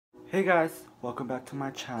Hey guys, welcome back to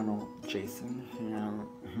my channel. Jason here.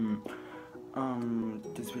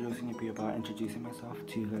 This video is going to be about introducing myself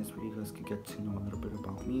to you guys, where you guys can get to know a little bit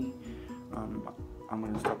about me. I'm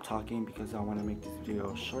going to stop talking because I want to make this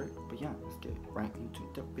video short. But yeah, let's get right into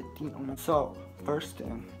the video. So first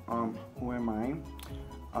thing, who am I?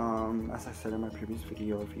 As I said in my previous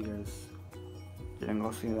video, if you guys didn't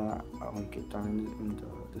go see that, I'll link it down in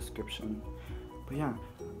the description. But yeah,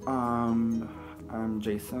 I'm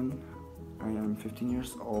Jason. I am 15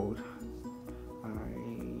 years old. I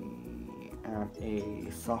am a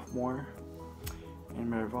sophomore in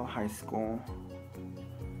Maryville High School.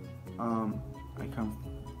 I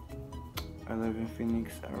live in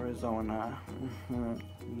Phoenix, Arizona. No.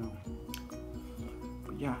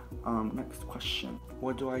 But yeah, next question.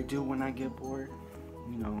 What do I do when I get bored?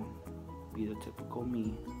 You know, be the typical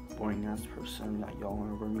me, boring ass person that y'all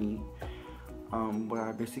ever meet. What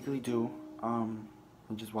I basically do, I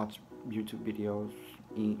just watch YouTube videos,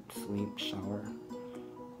 eat, sleep, shower,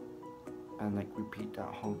 and like repeat that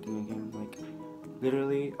whole thing again. Like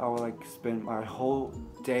literally I will like spend my whole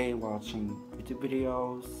day watching YouTube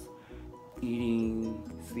videos, eating,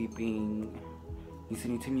 sleeping,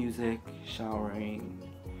 listening to music, showering.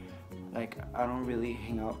 Like I don't really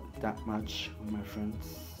hang out that much with my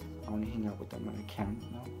friends. I only hang out with them when I can,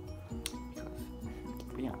 you know.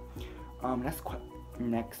 But yeah.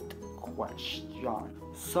 Next question.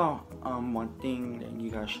 So, one thing that you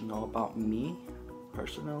guys should know about me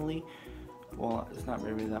personally. Well, it's not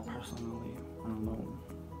really that personally. I don't know,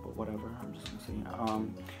 but whatever. I'm just gonna say.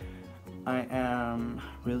 I am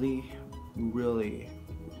really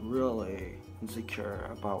insecure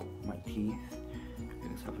about my teeth. If you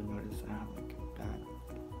guys haven't noticed, I have like bad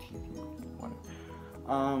teeth.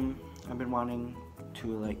 Whatever. I've been wanting to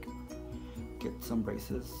like get some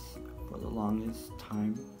braces for the longest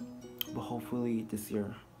time, but hopefully this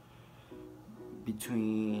year,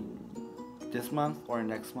 between this month or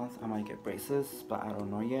next month, I might get braces, but I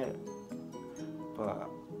don't know yet. But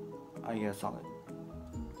I guess I'll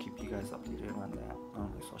keep you guys updated on that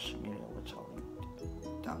on my social media, which I'll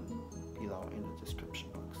link down below in the description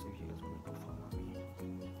box if you guys want to go follow me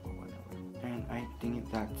or whatever. And I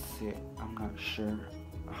think that's it. I'm not sure.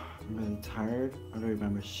 I'm really tired. I don't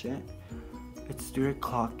remember shit. It's 3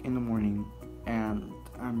 o'clock in the morning and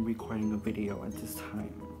I'm recording a video at this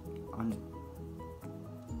time on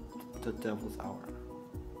the devil's hour.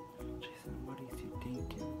 Jason, what is you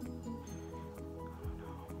thinking? I don't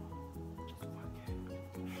know. Just fuck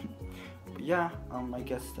it. But yeah, I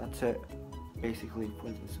guess that's it basically for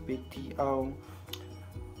this video.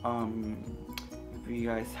 If you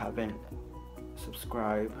guys haven't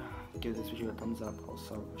subscribed, give this video a thumbs up.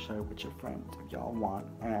 Also share it with your friends if y'all want,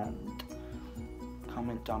 and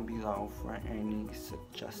comment down below for any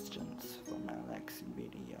suggestions for my next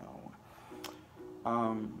video.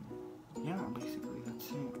 Yeah, basically that's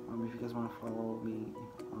it. If you guys want to follow me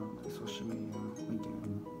on my social media,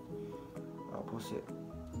 again, I'll post it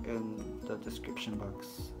in the description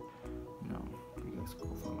box. You know, you guys go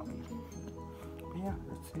follow me. But yeah,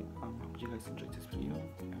 that's it. Hope you guys enjoyed this video,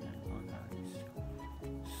 and guys,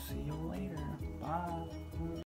 see you later. Bye.